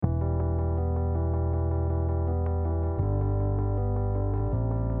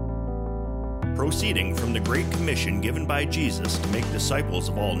Proceeding from the Great Commission given by Jesus to make disciples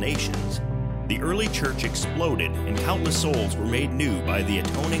of all nations, the early church exploded and countless souls were made new by the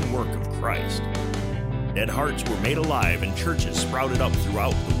atoning work of Christ. Dead hearts were made alive and churches sprouted up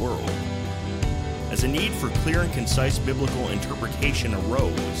throughout the world. As a need for clear and concise biblical interpretation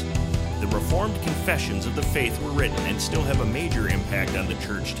arose, the Reformed confessions of the faith were written and still have a major impact on the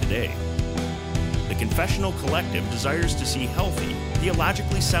church today. The Confessional Collective desires to see healthy,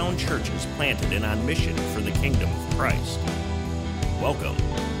 theologically sound churches planted and on mission for the kingdom of Christ. Welcome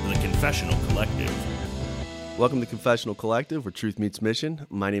to the Confessional Collective. Welcome to Confessional Collective, where truth meets mission.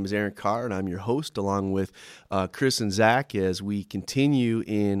 My name is Aaron Carr, and I'm your host, along with Chris and Zach, as we continue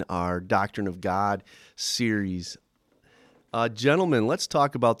in our Doctrine of God series. Gentlemen, let's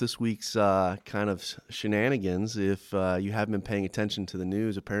talk about this week's kind of shenanigans. If you haven't been paying attention to the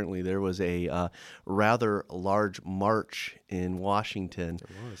news, apparently there was a rather large march in Washington.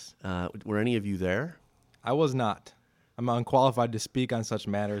 There was. Were any of you there? I was not. I'm unqualified to speak on such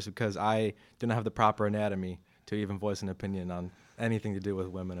matters because I do not have the proper anatomy to even voice an opinion on anything to do with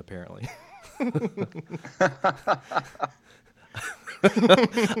women, apparently. I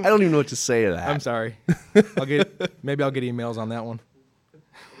don't even know what to say to that. I'm sorry. Maybe I'll get emails on that one.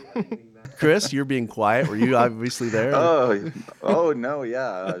 Chris, you're being quiet. Were you obviously there? Oh no,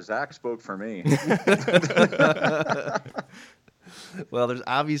 yeah. Zach spoke for me. Well, there's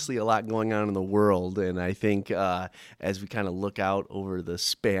obviously a lot going on in the world, and I think as we kind of look out over the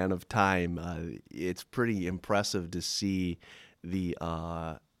span of time, it's pretty impressive to see the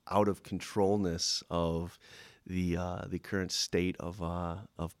out of controlness of the current state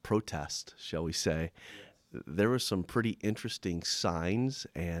of protest, shall we say. There were some pretty interesting signs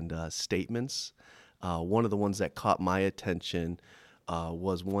and statements. One of the ones that caught my attention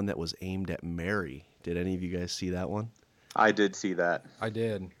was one that was aimed at Mary. Did any of you guys see that one? I did see that. I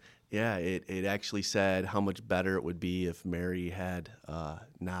did. Yeah, it actually said how much better it would be if Mary had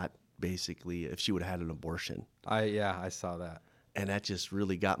if she would have had an abortion. I saw that. And that just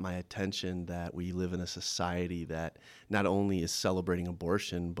really got my attention, that we live in a society that not only is celebrating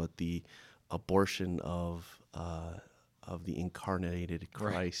abortion, but the abortion of the incarnated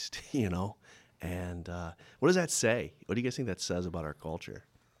Christ, right. And what does that say? What do you guys think that says about our culture?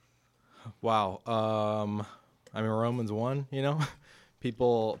 Wow. Romans 1,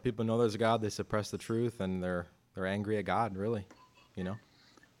 people know there's a God, they suppress the truth, and they're angry at God, really, Yeah,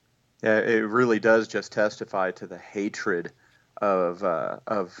 it really does just testify to the hatred of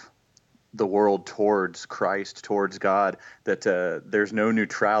the world towards Christ, towards God, that there's no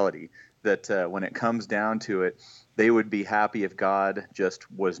neutrality, that when it comes down to it, they would be happy if God just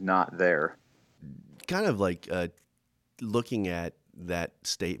was not there. Kind of like looking at that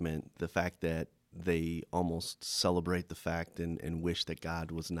statement, the fact that they almost celebrate the fact and wish that God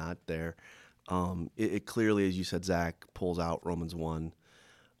was not there. It clearly, as you said, Zach, pulls out Romans 1.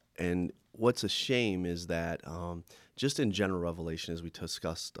 And what's a shame is that just in general revelation, as we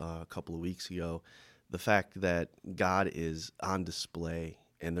discussed a couple of weeks ago, the fact that God is on display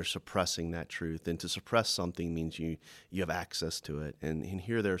and they're suppressing that truth. And to suppress something means you have access to it. And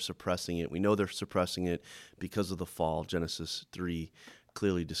here they're suppressing it. We know they're suppressing it because of the fall. Genesis 3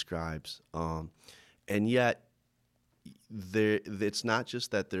 clearly describes. And yet, it's not just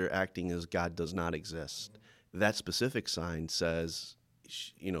that they're acting as God does not exist. That specific sign says,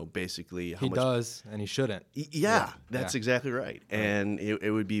 basically how he much does and he shouldn't. That's exactly right. And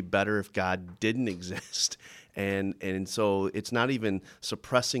it would be better if God didn't exist. And so it's not even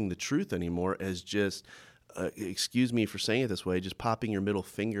suppressing the truth anymore as just, excuse me for saying it this way, just popping your middle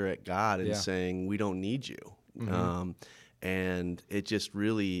finger at God and saying, we don't need you. Mm-hmm. And it just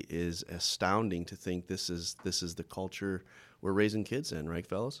really is astounding to think this is the culture we're raising kids in, right,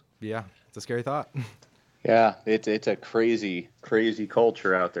 fellas? Yeah, it's a scary thought. Yeah, it's a crazy, crazy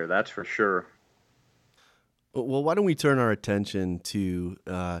culture out there, that's for sure. Well, why don't we turn our attention to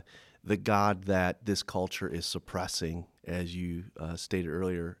the God that this culture is suppressing, as you stated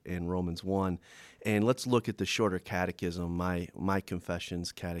earlier in Romans 1. And let's look at the shorter catechism, my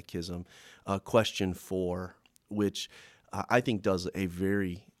confession's catechism, question 4, which I think does a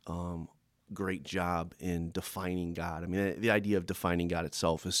very great job in defining God. I mean, the idea of defining God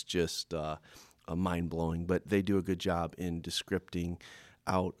itself is just mind-blowing, but they do a good job in descripting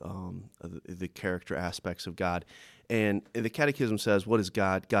out the character aspects of God. And the Catechism says, what is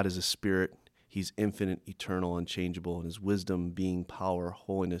God? God is a spirit. He's infinite, eternal, unchangeable, and his wisdom, being, power,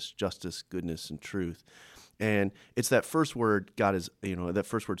 holiness, justice, goodness, and truth. And it's that first word, God is, that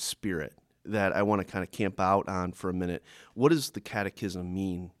first word, spirit, that I want to kind of camp out on for a minute. What does the Catechism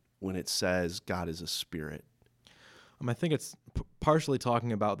mean when it says God is a spirit? I think it's partially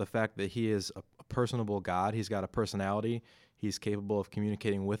talking about the fact that he is a personable God. He's got a personality. He's capable of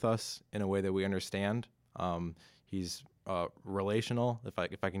communicating with us in a way that we understand. He's relational,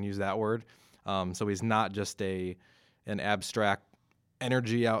 if I can use that word. So he's not just an abstract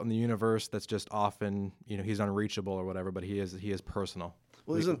energy out in the universe that's just often, he's unreachable or whatever, but he is personal.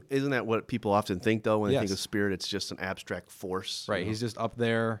 Well, isn't that what people often think, though, when they Yes. think of spirit? It's just an abstract force. Right. He's just up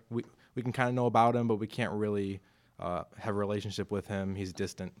there. We can kind of know about him, but we can't really have a relationship with him. He's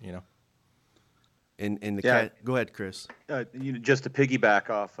distant, And the cat. Go ahead, Chris. Just to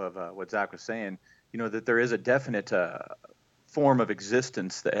piggyback off of what Zach was saying, that there is a definite form of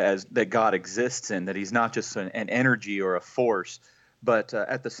existence that God exists in, that he's not just an energy or a force, but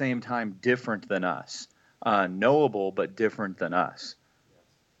at the same time different than us, knowable but different than us.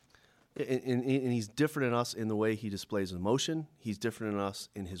 And he's different in us in the way he displays emotion. He's different in us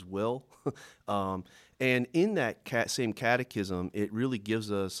in his will. And in that same catechism, it really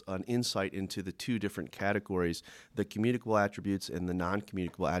gives us an insight into the two different categories, the communicable attributes and the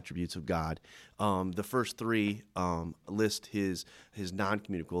non-communicable attributes of God. The first three list his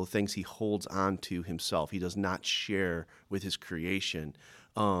non-communicable, the things he holds on to himself. He does not share with his creation.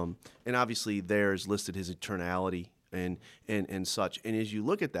 And obviously there's listed his eternality and such. And as you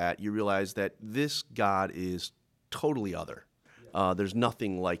look at that, you realize that this God is totally other. There's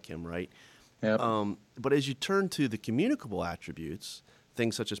nothing like him, right? Yep. But as you turn to the communicable attributes,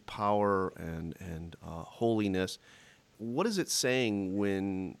 things such as power and holiness, what is it saying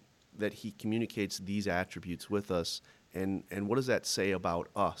when that he communicates these attributes with us, and what does that say about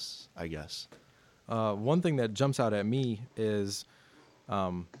us, I guess? One thing that jumps out at me is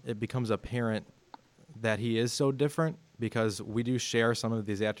it becomes apparent that he is so different because we do share some of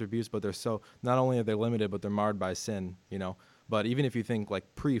these attributes, but they're so, not only are they limited, but they're marred by sin, But even if you think like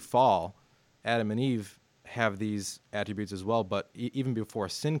pre-fall, Adam and Eve have these attributes as well, but even before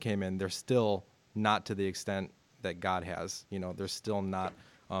sin came in, they're still not to the extent that God has. They're still not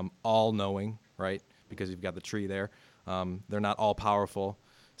all-knowing, right? Because you've got the tree there. They're not all-powerful.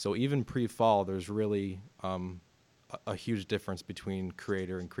 So even pre-fall, there's really a huge difference between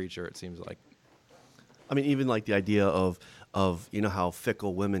creator and creature, it seems like. I mean, even like the idea of how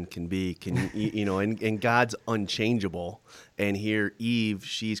fickle women can be, and God's unchangeable. And here Eve,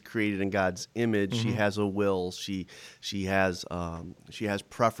 she's created in God's image. Mm-hmm. She has a will. She has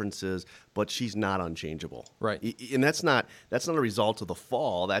preferences, but she's not unchangeable. Right. And that's not a result of the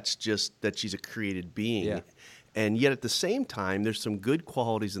fall. That's just that she's a created being. Yeah. And yet at the same time, there's some good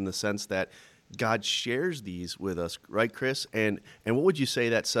qualities in the sense that God shares these with us, right, Chris? And what would you say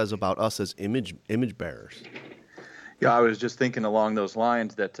that says about us as image bearers? Yeah, I was just thinking along those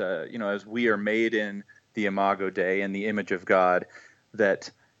lines that as we are made in the Imago Dei, in the image of God,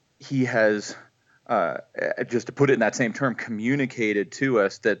 that He has, just to put it in that same term, communicated to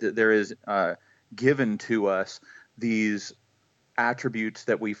us that there is given to us these attributes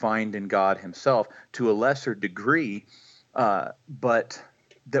that we find in God Himself to a lesser degree, but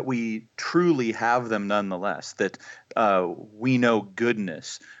that we truly have them nonetheless, that we know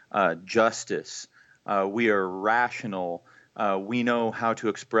goodness, justice, we are rational, we know how to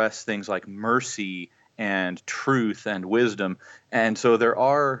express things like mercy and truth and wisdom. And so there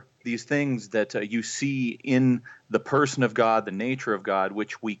are these things that you see in the person of God, the nature of God,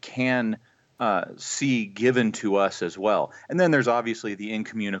 which we can see given to us as well. And then there's obviously the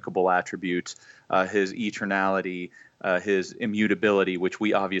incommunicable attributes, his eternality, his immutability, which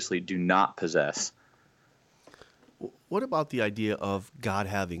we obviously do not possess. What about the idea of God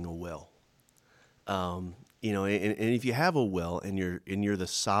having a will? And if you have a will and you're the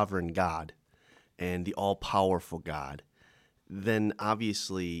sovereign God and the all-powerful God, then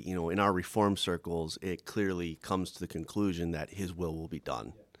obviously, in our Reformed circles, it clearly comes to the conclusion that His will be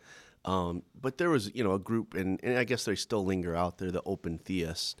done. But there was, a group, and I guess they still linger out there, the open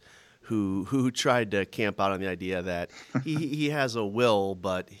theists, who tried to camp out on the idea that he has a will,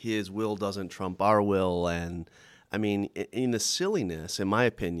 but his will doesn't trump our will. And I mean, in the silliness, in my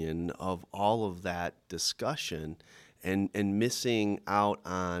opinion, of all of that discussion and missing out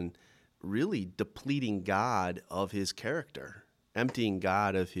on really depleting God of His character, emptying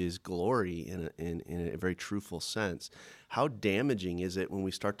God of His glory in a very truthful sense. How damaging is it when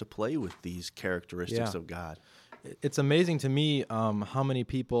we start to play with these characteristics of God? It's amazing to me how many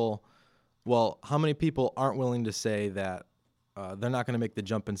people aren't willing to say that they're not going to make the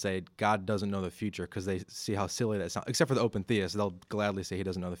jump and say God doesn't know the future because they see how silly that sounds. Except for the open theists, they'll gladly say He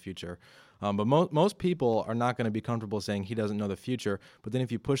doesn't know the future. But most people are not going to be comfortable saying He doesn't know the future. But then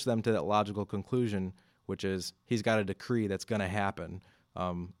if you push them to that logical conclusion, which is He's got a decree that's going to happen,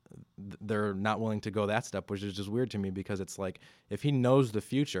 they're not willing to go that step, which is just weird to me, because it's like, if he knows the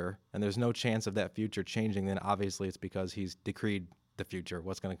future and there's no chance of that future changing, then obviously it's because he's decreed the future,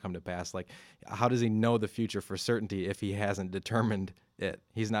 what's going to come to pass. Like, how does he know the future for certainty if he hasn't determined it?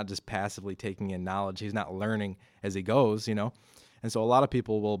 He's not just passively taking in knowledge. He's not learning as he goes, you know? And so a lot of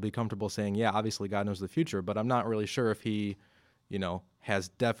people will be comfortable saying, yeah, obviously God knows the future, but I'm not really sure if he, you know, has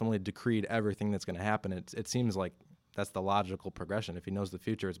definitely decreed everything that's going to happen. It seems like that's the logical progression. If he knows the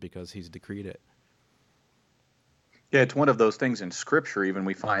future, it's because he's decreed it. Yeah, it's one of those things in Scripture, even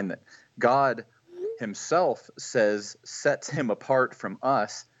we find that God himself sets him apart from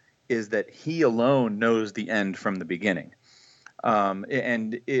us, is that he alone knows the end from the beginning.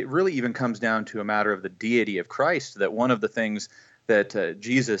 And it really even comes down to a matter of the deity of Christ, that one of the things that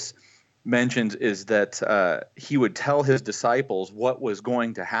Jesus mentions is that he would tell his disciples what was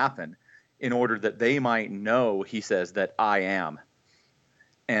going to happen in order that they might know, he says, that I am.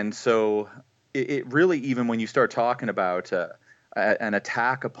 And so it really, even when you start talking about an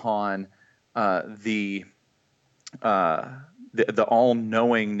attack upon the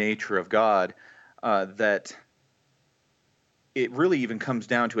all-knowing nature of God, that it really even comes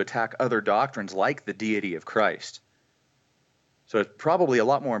down to attack other doctrines like the deity of Christ. So it's probably a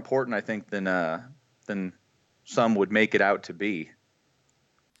lot more important, I think, than some would make it out to be.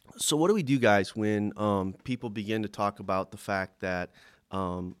 So what do we do, guys, when people begin to talk about the fact that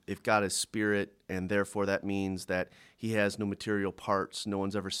if God is spirit, and therefore that means that he has no material parts, no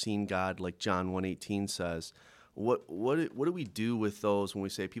one's ever seen God, like John 1:18 says? What do we do with those when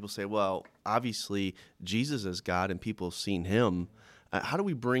people say, well, obviously Jesus is God and people have seen him? How do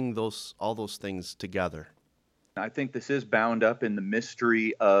we bring all those things together? I think this is bound up in the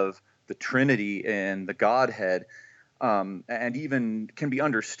mystery of the Trinity and the Godhead, and even can be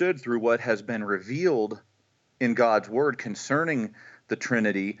understood through what has been revealed in God's Word concerning the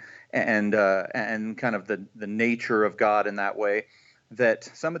Trinity and kind of the nature of God in that way, that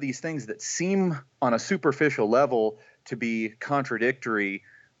some of these things that seem on a superficial level to be contradictory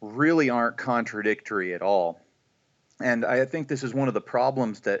really aren't contradictory at all. And I think this is one of the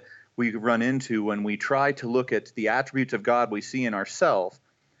problems that we run into when we try to look at the attributes of God we see in ourselves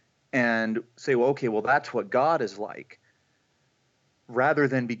and say, well, okay, well, that's what God is like, rather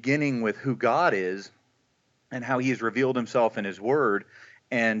than beginning with who God is and how he has revealed himself in his Word,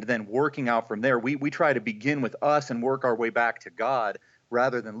 and then working out from there. We try to begin with us and work our way back to God,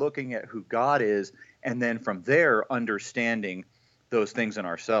 rather than looking at who God is and then from there understanding those things in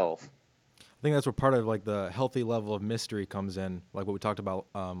ourselves. I think that's where part of like the healthy level of mystery comes in, like what we talked about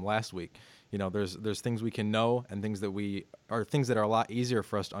last week. You know, there's things we can know and things that are a lot easier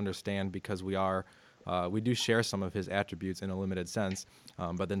for us to understand because we do share some of his attributes in a limited sense,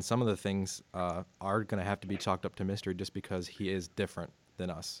 but then some of the things are going to have to be chalked up to mystery just because he is different than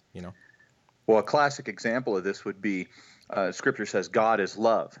us, you know? Well, a classic example of this would be Scripture says God is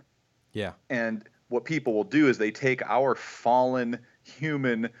love. Yeah. And what people will do is they take our fallen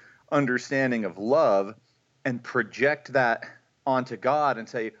human understanding of love and project that onto God and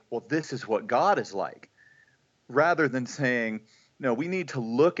say, well, this is what God is like, rather than saying, no, we need to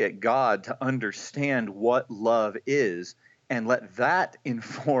look at God to understand what love is and let that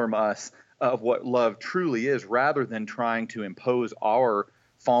inform us of what love truly is, rather than trying to impose our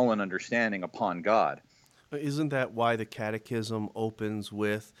fallen understanding upon God. Isn't that why the Catechism opens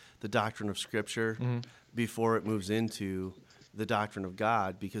with the doctrine of Scripture before it moves into the doctrine of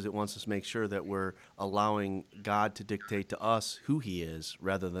God? Because it wants us to make sure that we're allowing God to dictate to us who he is,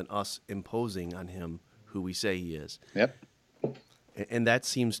 rather than us imposing on him who we say he is. Yep. And that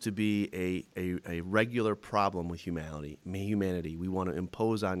seems to be a regular problem with humanity. We want to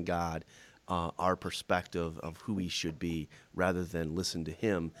impose on God our perspective of who he should be, rather than listen to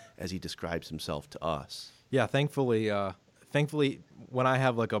him as he describes himself to us. Yeah, thankfully, when I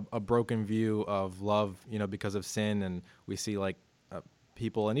have like a broken view of love, you know, because of sin, and we see like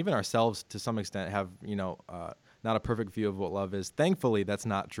people and even ourselves to some extent have, you know, not a perfect view of what love is. Thankfully, that's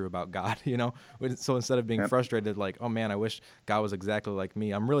not true about God, you know? So instead of being frustrated, like, oh man, I wish God was exactly like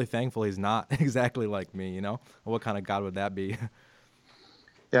me, I'm really thankful he's not exactly like me, you know? What kind of God would that be?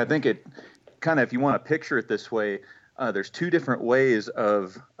 Yeah, I think it kind of, if you want to picture it this way, there's two different ways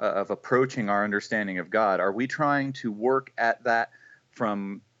of approaching our understanding of God. Are we trying to work at that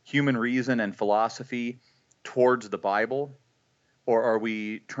from human reason and philosophy towards the Bible? Or are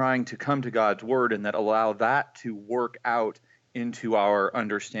we trying to come to God's Word and that allow that to work out into our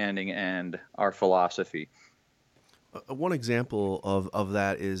understanding and our philosophy? One example of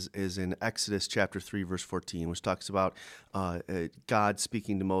that is in Exodus chapter 3, verse 14, which talks about God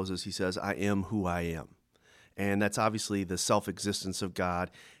speaking to Moses. He says, I am who I am. And that's obviously the self-existence of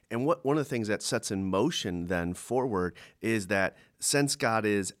God. And one of the things that sets in motion then forward is that since God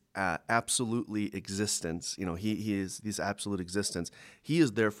is absolutely existence, he is this absolute existence, he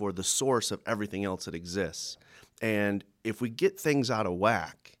is therefore the source of everything else that exists. And if we get things out of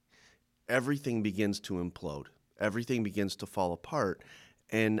whack, everything begins to implode. Everything begins to fall apart.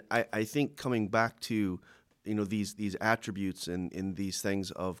 And I think coming back to these attributes and these things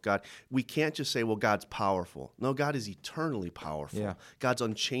of God, we can't just say, well, God's powerful. No, God is eternally powerful. Yeah. God's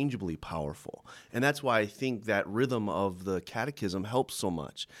unchangeably powerful. And that's why I think that rhythm of the catechism helps so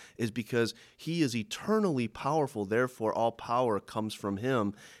much, is because he is eternally powerful, therefore all power comes from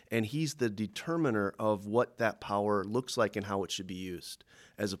him, and he's the determiner of what that power looks like and how it should be used,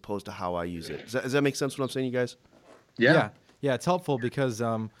 as opposed to how I use it. Does that make sense what I'm saying, you guys? Yeah, it's helpful because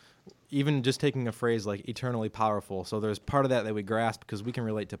even just taking a phrase like eternally powerful, so there's part of that we grasp because we can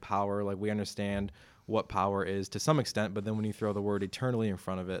relate to power, like we understand what power is to some extent, but then when you throw the word eternally in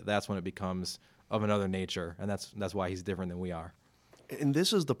front of it, that's when it becomes of another nature, and that's why he's different than we are. And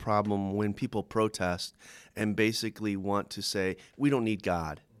this is the problem when people protest and basically want to say, we don't need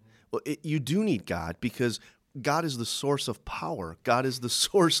God. Well, you do need God, because God is the source of power. God is the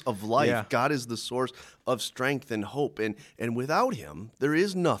source of life. Yeah. God is the source of strength and hope. And without him, there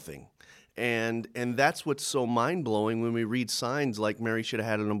is nothing. And that's what's so mind-blowing when we read signs like Mary should have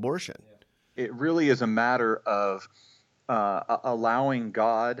had an abortion. It really is a matter of allowing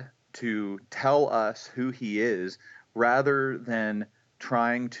God to tell us who he is, rather than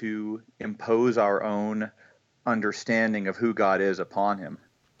trying to impose our own understanding of who God is upon him.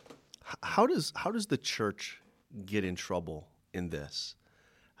 How does the church get in trouble in this?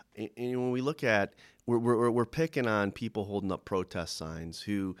 And when we look at, we're picking on people holding up protest signs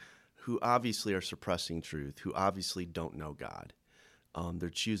who obviously are suppressing truth, who obviously don't know God. They're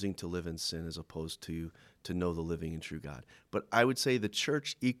choosing to live in sin as opposed to know the living and true God. But I would say the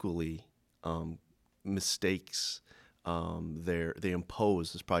church equally mistakes they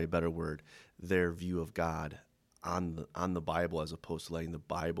impose, is probably a better word, their view of God on the Bible, as opposed to letting the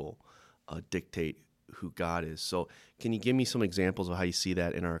Bible dictate who God is. So can you give me some examples of how you see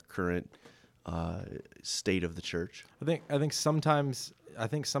that in our current state of the church? I think sometimes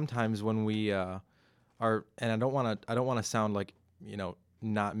when we are, and I don't want to sound like,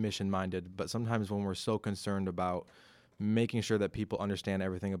 not mission minded, but sometimes when we're so concerned about making sure that people understand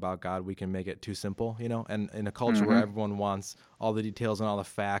everything about God, we can make it too simple, and in a culture where everyone wants all the details and all the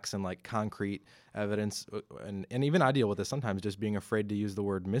facts and like concrete evidence, and even I deal with this sometimes, just being afraid to use the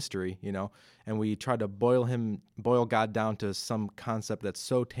word mystery, and we try to boil God down to some concept that's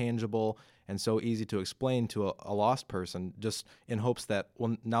so tangible and so easy to explain to a lost person, just in hopes that,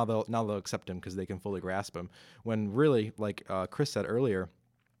 well, now they'll accept him because they can fully grasp him. When really, like Chris said earlier,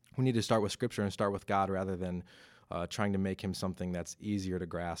 we need to start with Scripture and start with God, rather than trying to make him something that's easier to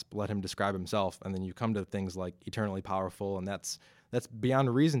grasp. Let him describe himself, and then you come to things like eternally powerful, and that's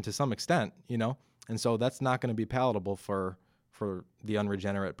beyond reason to some extent, and so that's not going to be palatable for the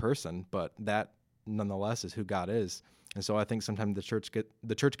unregenerate person, but that nonetheless is who God is. And so I think sometimes the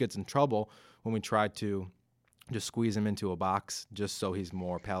church gets in trouble when we try to just squeeze him into a box just so he's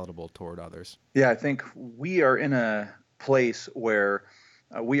more palatable toward others. Yeah, I think we are in a place where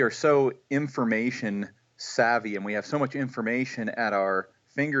we are so information savvy, and we have so much information at our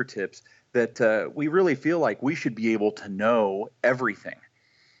fingertips that we really feel like we should be able to know everything.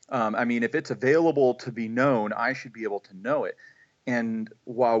 If it's available to be known, I should be able to know it. And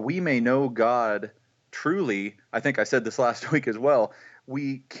while we may know God truly, I think I said this last week as well,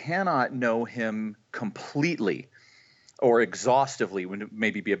 we cannot know him completely or exhaustively, would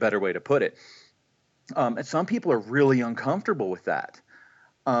maybe be a better way to put it. And some people are really uncomfortable with that.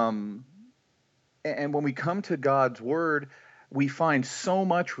 And when we come to God's word, we find so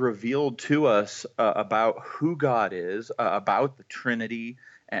much revealed to us about who God is, about the Trinity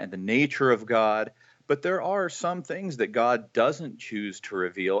and the nature of God. But there are some things that God doesn't choose to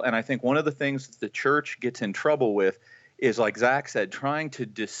reveal. And I think one of the things that the church gets in trouble with is, like Zach said, trying to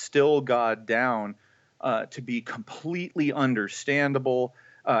distill God down to be completely understandable.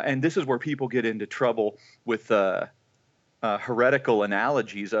 And this is where people get into trouble with heretical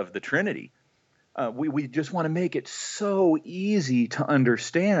analogies of the Trinity. We just want to make it so easy to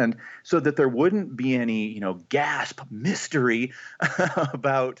understand so that there wouldn't be any, gasp mystery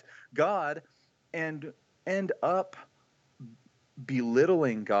about God, and end up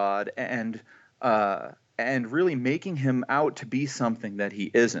belittling God and really making him out to be something that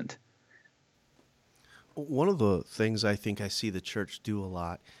he isn't. One of the things I think I see the church do a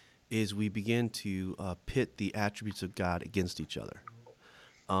lot is we begin to pit the attributes of God against each other.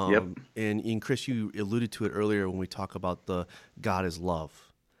 Yep. And Chris, you alluded to it earlier when we talk about the God is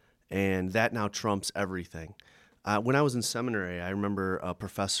love. and that now trumps everything. When I was in seminary, I remember a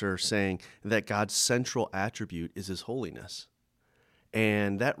professor saying that God's central attribute is his holiness.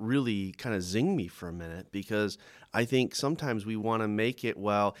 And that really kind of zinged me for a minute, because I think sometimes we want to make it,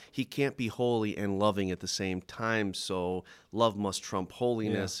 well, he can't be holy and loving at the same time, so love must trump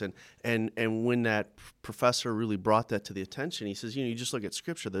holiness. Yeah. And when that professor really brought that to the attention, he says, you just look at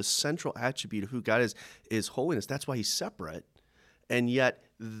Scripture, the central attribute of who God is holiness. That's why he's separate. And yet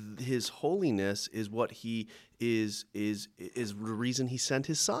his holiness is what he is the reason he sent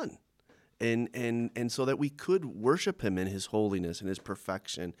his son. And so that we could worship him in his holiness and his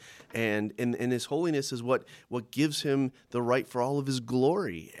perfection. And his holiness is what gives him the right for all of his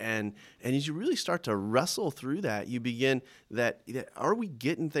glory. And as you really start to wrestle through that, you begin that are we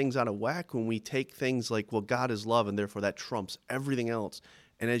getting things out of whack when we take things like, well, God is love, and therefore that trumps everything else.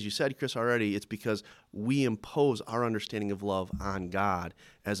 And as you said, Chris, already, it's because we impose our understanding of love on God,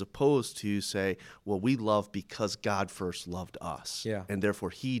 as opposed to say, well, we love because God first loved us. Yeah. And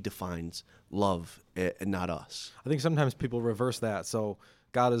therefore he defines love and not us. I think sometimes people reverse that. So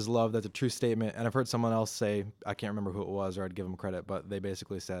God is love, that's a true statement. And I've heard someone else say, I can't remember who it was, or I'd give them credit, but they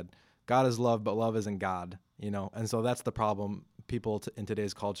basically said, God is love, but love isn't God, And so that's the problem people in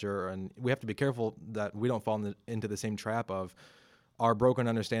today's culture. And we have to be careful that we don't fall into the same trap of our broken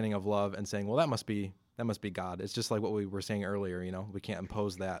understanding of love and saying, well, that must be God. It's just like what we were saying earlier, we can't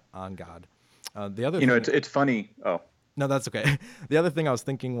impose that on God. The other thing, it's funny. Oh, no, that's okay. The other thing I was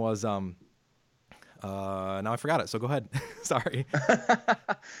thinking was, now I forgot it. So go ahead. Sorry. I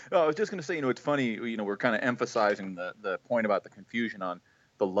was just going to say, it's funny, we're kind of emphasizing the point about the confusion on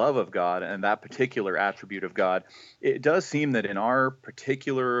the love of God and that particular attribute of God. It does seem that in our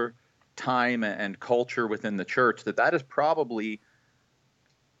particular time and culture within the church, that is probably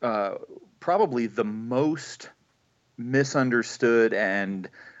the most misunderstood and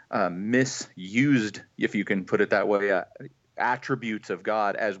misused, if you can put it that way, attributes of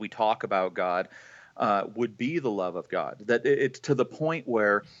God as we talk about God, would be the love of God. That it's to the point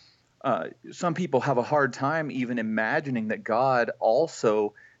where some people have a hard time even imagining that God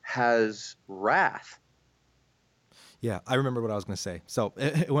also has wrath. Yeah, I remember what I was going to say. So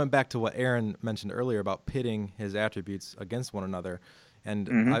it went back to what Aaron mentioned earlier about pitting his attributes against one another.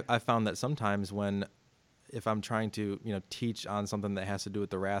 And I found that sometimes if I'm trying to, teach on something that has to do with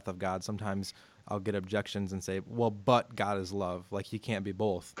the wrath of God, sometimes I'll get objections and say, well, but God is love. Like, he can't be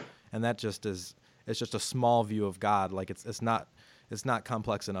both. And that it's just a small view of God. Like, it's not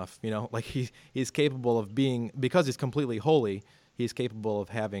complex enough, like he's capable of being, because he's completely holy, he's capable of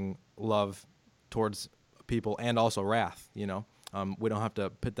having love towards people and also wrath, We don't have to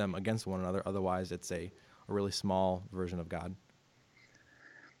pit them against one another. Otherwise it's a really small version of God.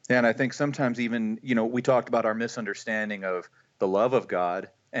 And I think sometimes even, we talked about our misunderstanding of the love of God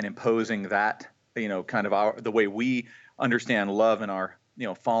and imposing that, kind of the way we understand love and our,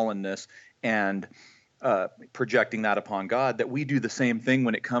 fallenness, and projecting that upon God, that we do the same thing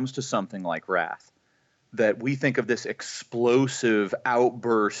when it comes to something like wrath, that we think of this explosive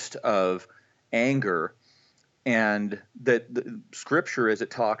outburst of anger, and that the Scripture, as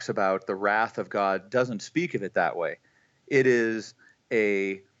it talks about the wrath of God, doesn't speak of it that way. It is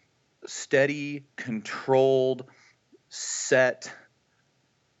a steady, controlled, set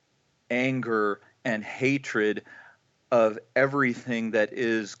anger and hatred of everything that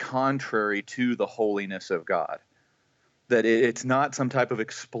is contrary to the holiness of God. That it's not some type of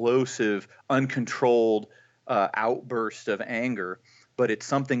explosive, uncontrolled outburst of anger, but it's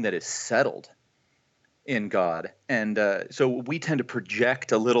something that is settled in God. And so we tend to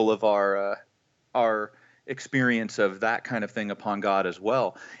project a little of our experience of that kind of thing upon God as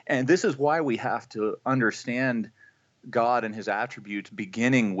well. And this is why we have to understand God and his attributes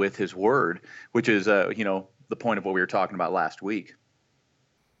beginning with his word, which is, the point of what we were talking about last week.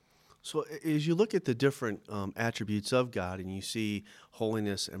 So as you look at the different attributes of God, and you see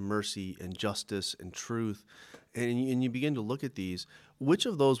holiness and mercy and justice and truth, and you begin to look at these, which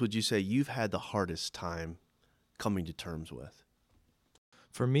of those would you say you've had the hardest time coming to terms with?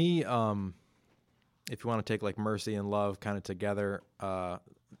 For me, if you want to take like mercy and love kind of together,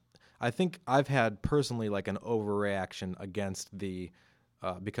 I think I've had personally like an overreaction against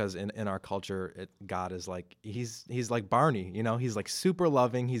because in our culture, God is like, he's like Barney, he's like super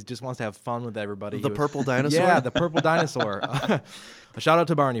loving. He just wants to have fun with everybody. The purple dinosaur? Yeah, the purple dinosaur. A shout out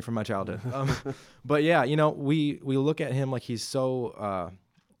to Barney from my childhood. But yeah, we look at him like he's so,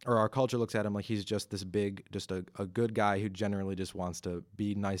 or our culture looks at him like he's just this big, just a good guy who generally just wants to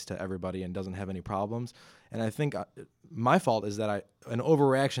be nice to everybody and doesn't have any problems. And I think my fault is that an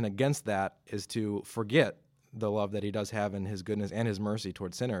overreaction against that is to forget the love that he does have in his goodness and his mercy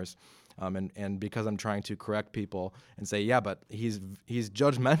towards sinners. And because I'm trying to correct people and say, yeah, but he's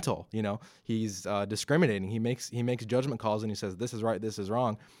judgmental, he's discriminating. He makes judgment calls and he says, this is right, this is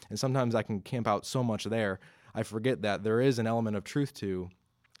wrong. And sometimes I can camp out so much there, I forget that there is an element of truth to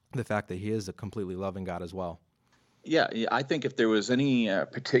the fact that he is a completely loving God as well. Yeah, I think if there was any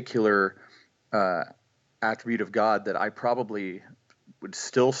particular attribute of God that I probably would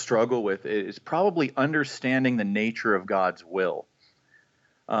still struggle with, is probably understanding the nature of God's will.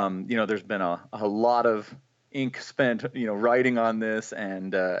 There's been a lot of ink spent, writing on this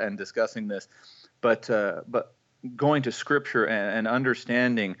and discussing this, but going to Scripture and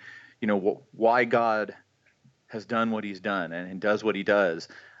understanding, why God has done what He's done and does what He does,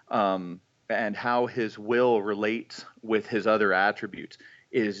 and how His will relates with His other attributes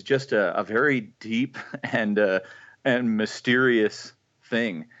is just a very deep and mysterious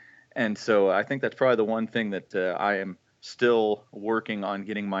thing. And so I think that's probably the one thing that I am still working on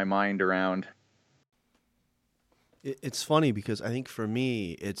getting my mind around. It's funny because I think for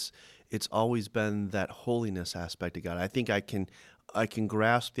me, it's always been that holiness aspect of God. I think I can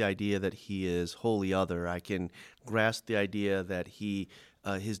grasp the idea that He is wholly other. I can grasp the idea that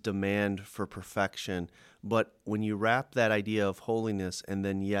His demand for perfection. But when you wrap that idea of holiness and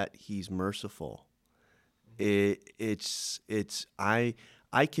then yet He's merciful,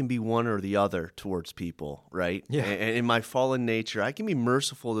 I can be one or the other towards people, right? Yeah. And in my fallen nature, I can be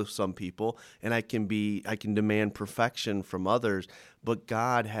merciful to some people, and I can demand perfection from others. But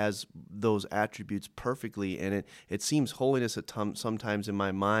God has those attributes perfectly, and it seems holiness at sometimes in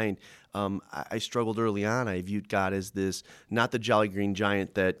my mind. I struggled early on. I viewed God as this, not the Jolly Green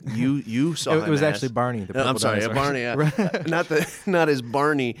Giant that you saw. It was actually Barney. The I'm sorry, dinosaur. Barney. Not as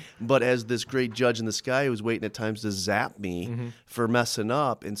Barney, but as this great judge in the sky who was waiting at times to zap me for messing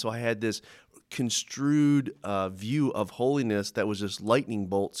up. And so I had this construed view of holiness that was just lightning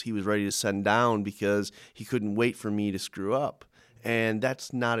bolts He was ready to send down because He couldn't wait for me to screw up. And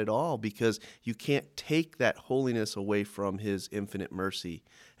that's not at all, because you can't take that holiness away from His infinite mercy,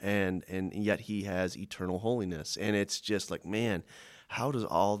 and yet He has eternal holiness. And it's just like, man, how does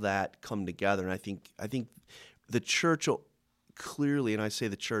all that come together? And I think the church clearly, and I say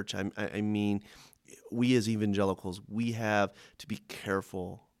the church, I mean we as evangelicals, we have to be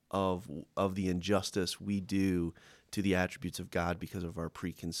careful of the injustice we do to the attributes of God because of our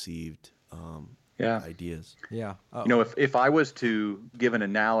preconceived ideas. Yeah. If I was to give an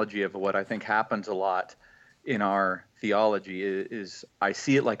analogy of what I think happens a lot in our theology is I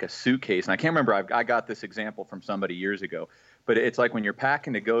see it like a suitcase. And I can't remember, I got this example from somebody years ago, but it's like when you're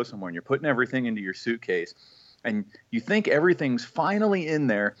packing to go somewhere and you're putting everything into your suitcase and you think everything's finally in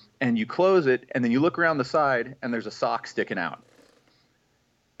there and you close it and then you look around the side and there's a sock sticking out.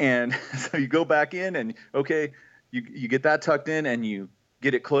 And so you go back in and, okay, you get that tucked in and you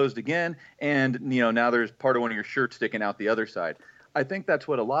get it closed again, and now there's part of one of your shirts sticking out the other side. I think that's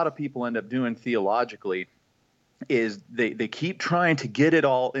what a lot of people end up doing theologically is they keep trying to get it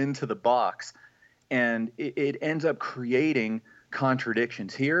all into the box, and it ends up creating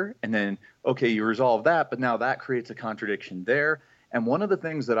contradictions here, and then, okay, you resolve that, but now that creates a contradiction there. And one of the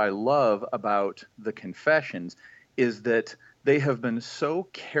things that I love about the Confessions is that they have been so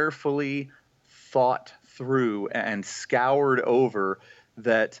carefully thought through and scoured over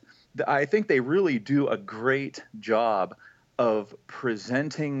that I think they really do a great job of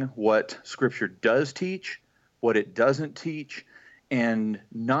presenting what Scripture does teach, what it doesn't teach, and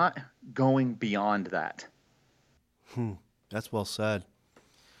not going beyond that. That's well said.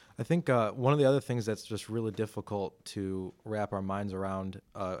 I think one of the other things that's just really difficult to wrap our minds around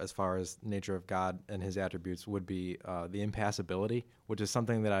as far as nature of God and His attributes would be the impassibility, which is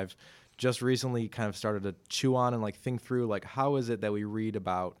something that I've just recently kind of started to chew on and think through, how is it that we read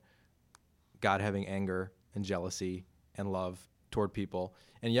about God having anger and jealousy and love toward people,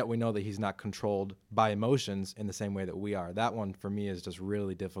 and yet we know that He's not controlled by emotions in the same way that we are. That one for me is just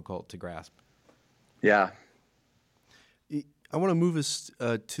really difficult to grasp. Yeah. I want to move us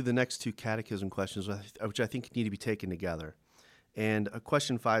to the next two catechism questions, which I think need to be taken together. And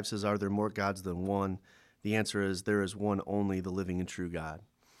question 5 says, are there more gods than one? The answer is, there is one only, the living and true God.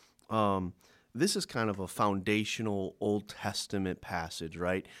 This is kind of a foundational Old Testament passage,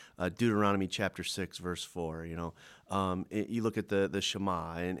 right? Deuteronomy chapter 6, verse 4, you look at the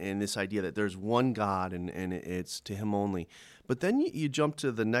Shema and this idea that there's one God and it's to Him only. But then you jump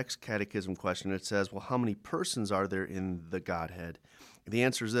to the next catechism question. It says, well, how many persons are there in the Godhead? The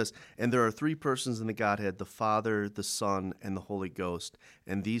answer is this, and there are 3 persons in the Godhead, the Father, the Son, and the Holy Ghost.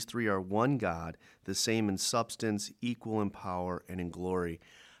 And these 3 are one God, the same in substance, equal in power, and in glory.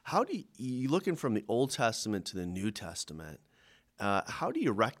 How do you looking from the Old Testament to the New Testament? How do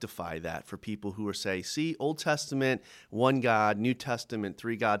you rectify that for people who are say, see, Old Testament, one God, New Testament,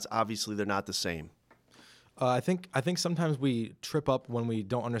 three gods? Obviously, they're not the same. I think sometimes we trip up when we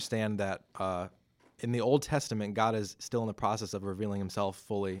don't understand that in the Old Testament, God is still in the process of revealing himself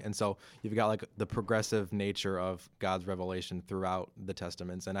fully. And so you've got like the progressive nature of God's revelation throughout the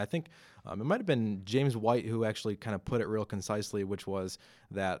Testaments. And I think it might have been James White who actually kind of put it real concisely, which was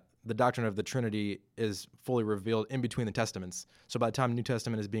that the doctrine of the Trinity is fully revealed in between the Testaments. So by the time the New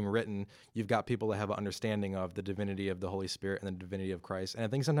Testament is being written, you've got people that have an understanding of the divinity of the Holy Spirit and the divinity of Christ. And I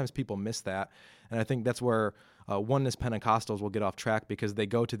think sometimes people miss that. And I think that's where oneness Pentecostals will get off track, because they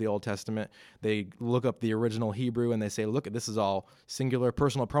go to the Old Testament, they look up the original Hebrew, and they say, look, this is all singular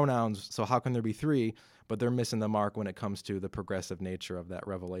personal pronouns, so how can there be three? But they're missing the mark when it comes to the progressive nature of that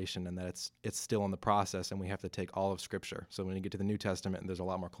revelation, and that it's still in the process, and we have to take all of Scripture. So when you get to the New Testament, there's a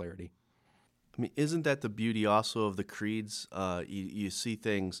lot more clarity. I mean, isn't that the beauty also of the creeds? You see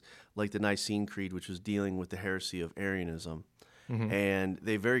things like the Nicene Creed, which was dealing with the heresy of Arianism. Mm-hmm. And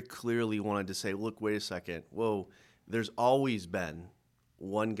they very clearly wanted to say, look, wait a second. Whoa, there's always been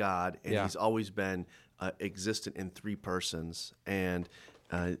one God, and he's always been existent in three persons. And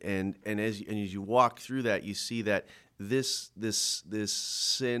as you walk through that, you see that this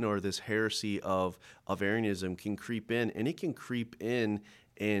sin or this heresy of Arianism can creep in, and it can creep in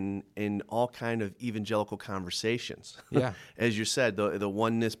all kind of evangelical conversations. Yeah. As you said, the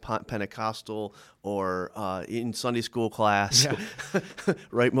oneness Pentecostal, or in Sunday school class,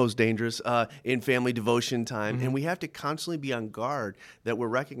 right, most dangerous, in family devotion time. Mm-hmm. And we have to constantly be on guard that we're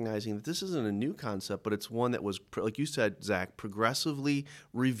recognizing that this isn't a new concept, but it's one that was, like you said, Zach, progressively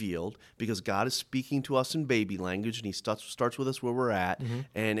revealed, because God is speaking to us in baby language, and he starts with us where we're at. Mm-hmm.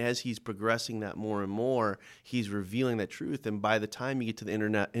 And as he's progressing that more and more, he's revealing that truth. And by the time you get to the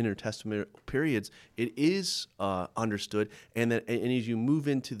intertestament periods, it is understood. And as you move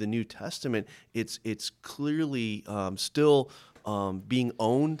into the New Testament, it's clearly still being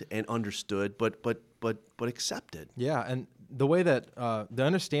owned and understood, but accepted. Yeah, and the way that the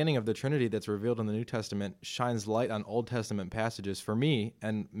understanding of the Trinity that's revealed in the New Testament shines light on Old Testament passages for me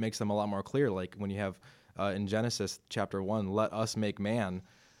and makes them a lot more clear. Like when you have in Genesis chapter 1, let us make man.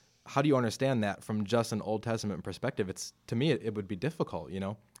 How do you understand that from just an Old Testament perspective? It's, to me, it would be difficult,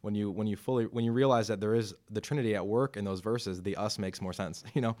 when you realize that there is the Trinity at work in those verses. The us makes more sense,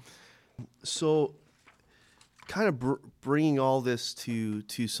 So, kind of bringing all this to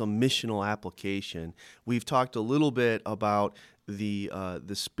some missional application, we've talked a little bit about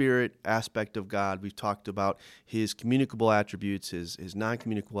the spirit aspect of God. We've talked about his communicable attributes, his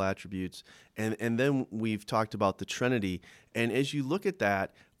non-communicable attributes, and then we've talked about the Trinity. And as you look at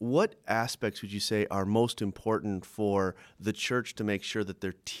that, what aspects would you say are most important for the church to make sure that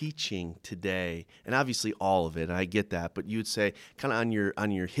they're teaching today? And obviously all of it, and I get that, but you would say kind of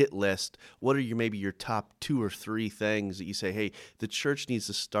on your hit list, what are maybe your top 2 or 3 things that you say, hey, the church needs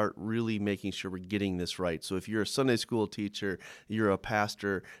to start really making sure we're getting this right? So if you're a Sunday school teacher, you're a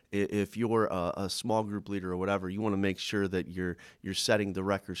pastor, if you're a small group leader or whatever, you want to make sure that you're setting the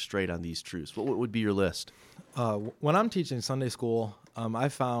record straight on these truths. What would be your list? When I'm teaching Sunday school, I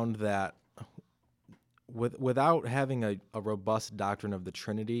found that without having a robust doctrine of the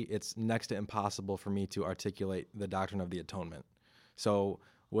Trinity, it's next to impossible for me to articulate the doctrine of the atonement. So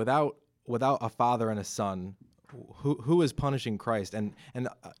without a father and a son, who is punishing Christ? And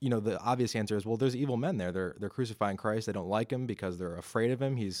the obvious answer is, well, there's evil men there. They're crucifying Christ. They don't like him because they're afraid of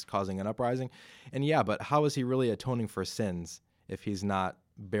him. He's causing an uprising. And yeah, but how is he really atoning for sins if he's not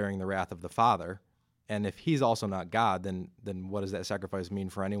bearing the wrath of the Father? And if he's also not God, then what does that sacrifice mean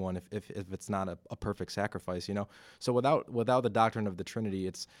for anyone if it's not a perfect sacrifice, So without the doctrine of the Trinity,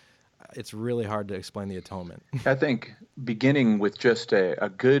 it's really hard to explain the atonement. I think beginning with just a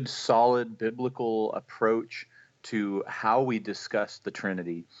good, solid biblical approach to how we discuss the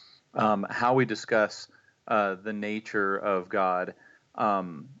Trinity, how we discuss the nature of God,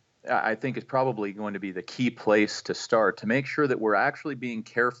 I think is probably going to be the key place to start, to make sure that we're actually being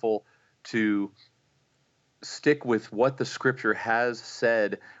careful to stick with what the Scripture has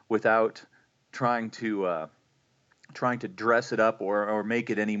said without trying to dress it up or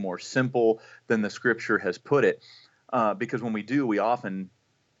make it any more simple than the Scripture has put it. Because when we do, we often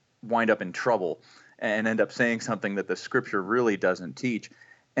wind up in trouble and end up saying something that the Scripture really doesn't teach.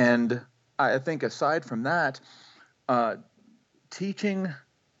 And I think aside from that, teaching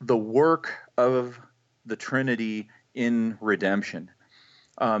the work of the Trinity in redemption,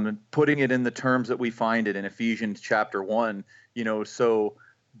 putting it in the terms that we find it in Ephesians chapter 1, so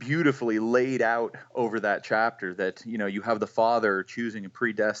beautifully laid out over that chapter, that, you have the Father choosing and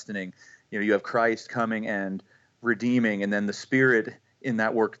predestining, you have Christ coming and redeeming, and then the Spirit in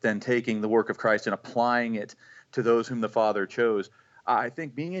that work then taking the work of Christ and applying it to those whom the Father chose. I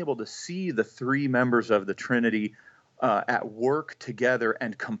think being able to see the three members of the Trinity at work together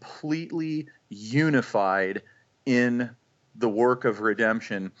and completely unified in the work of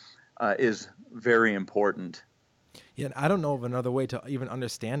redemption is very important. Yeah, and I don't know of another way to even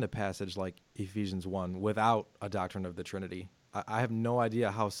understand a passage like Ephesians 1 without a doctrine of the Trinity. I have no idea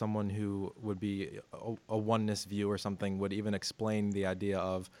how someone who would be a oneness view or something would even explain the idea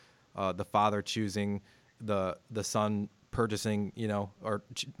of the Father choosing, the Son purchasing, or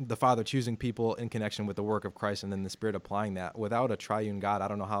the Father choosing people in connection with the work of Christ, and then the Spirit applying that. Without a triune God, I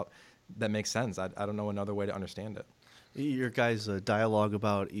don't know how that makes sense. I don't know another way to understand it. Your guys' dialogue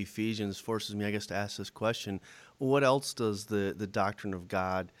about Ephesians forces me, I guess, to ask this question. What else does the doctrine of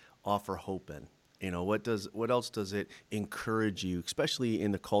God offer hope in? What else does it encourage you, especially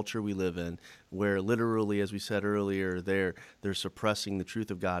in the culture we live in, where literally, as we said earlier, they're suppressing the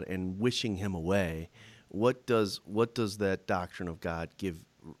truth of God and wishing him away? What does that doctrine of God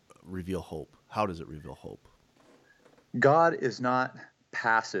reveal hope? How does it reveal hope? God is not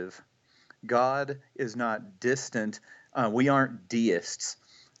passive. God is not distant. We aren't deists.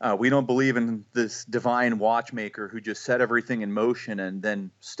 We don't believe in this divine watchmaker who just set everything in motion and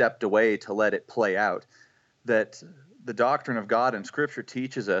then stepped away to let it play out. That the doctrine of God in Scripture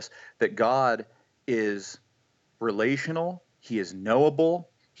teaches us that God is relational, he is knowable,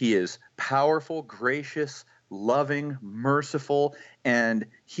 he is powerful, gracious, loving, merciful, and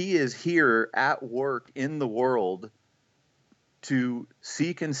he is here at work in the world to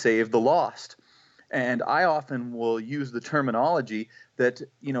seek and save the lost. And I often will use the terminology that,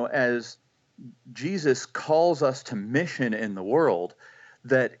 as Jesus calls us to mission in the world,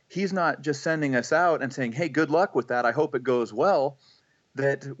 that he's not just sending us out and saying, hey, good luck with that, I hope it goes well,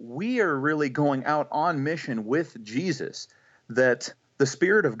 that we are really going out on mission with Jesus, that the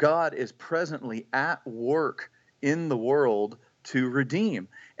Spirit of God is presently at work in the world to redeem,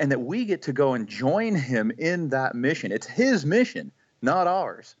 and that we get to go and join him in that mission. It's his mission, not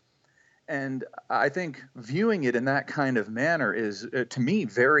ours. And I think viewing it in that kind of manner is, to me,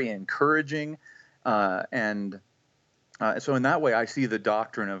 very encouraging. So in that way, I see the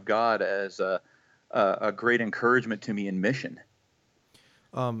doctrine of God as a great encouragement to me in mission.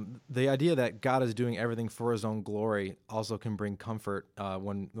 The idea that God is doing everything for his own glory also can bring comfort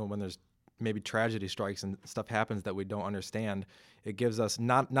when there's maybe tragedy strikes and stuff happens that we don't understand. It gives us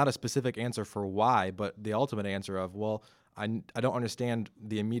not a specific answer for why, but the ultimate answer of, well, I don't understand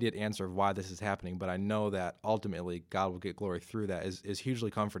the immediate answer of why this is happening, but I know that ultimately God will get glory through that is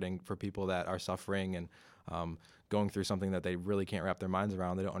hugely comforting for people that are suffering and going through something that they really can't wrap their minds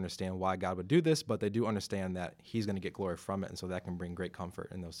around. They don't understand why God would do this, but they do understand that he's going to get glory from it, and so that can bring great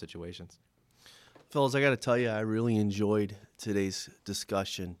comfort in those situations. Fellas, I got to tell you, I really enjoyed today's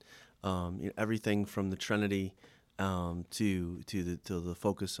discussion. Everything from the Trinity to the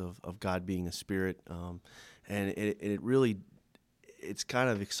focus of God being a spirit. And it really, it's kind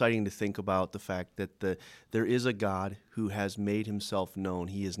of exciting to think about the fact that there is a God who has made himself known.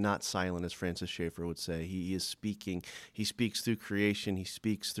 He is not silent, as Francis Schaeffer would say. He is speaking. He speaks through creation. He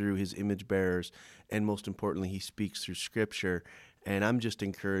speaks through his image bearers. And most importantly, he speaks through Scripture. And I'm just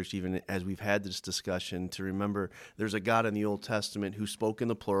encouraged, even as we've had this discussion, to remember there's a God in the Old Testament who spoke in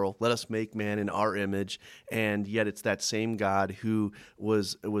the plural, let us make man in our image, and yet it's that same God who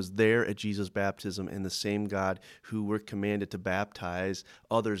was there at Jesus' baptism, and the same God who we're commanded to baptize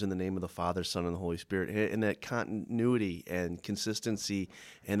others in the name of the Father, Son, and the Holy Spirit. And that continuity and consistency,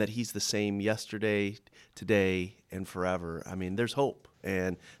 and that he's the same yesterday, today, and forever. I mean, there's hope.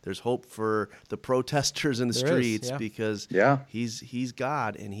 And there's hope for the protesters in the streets because he's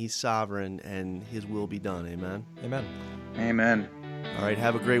God and he's sovereign and his will be done. Amen. Amen. Amen. All right.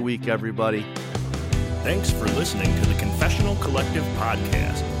 Have a great week, everybody. Thanks for listening to the Confessional Collective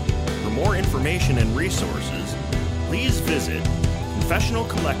podcast. For more information and resources, please visit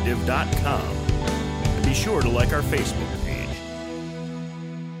confessionalcollective.com and be sure to like our Facebook page.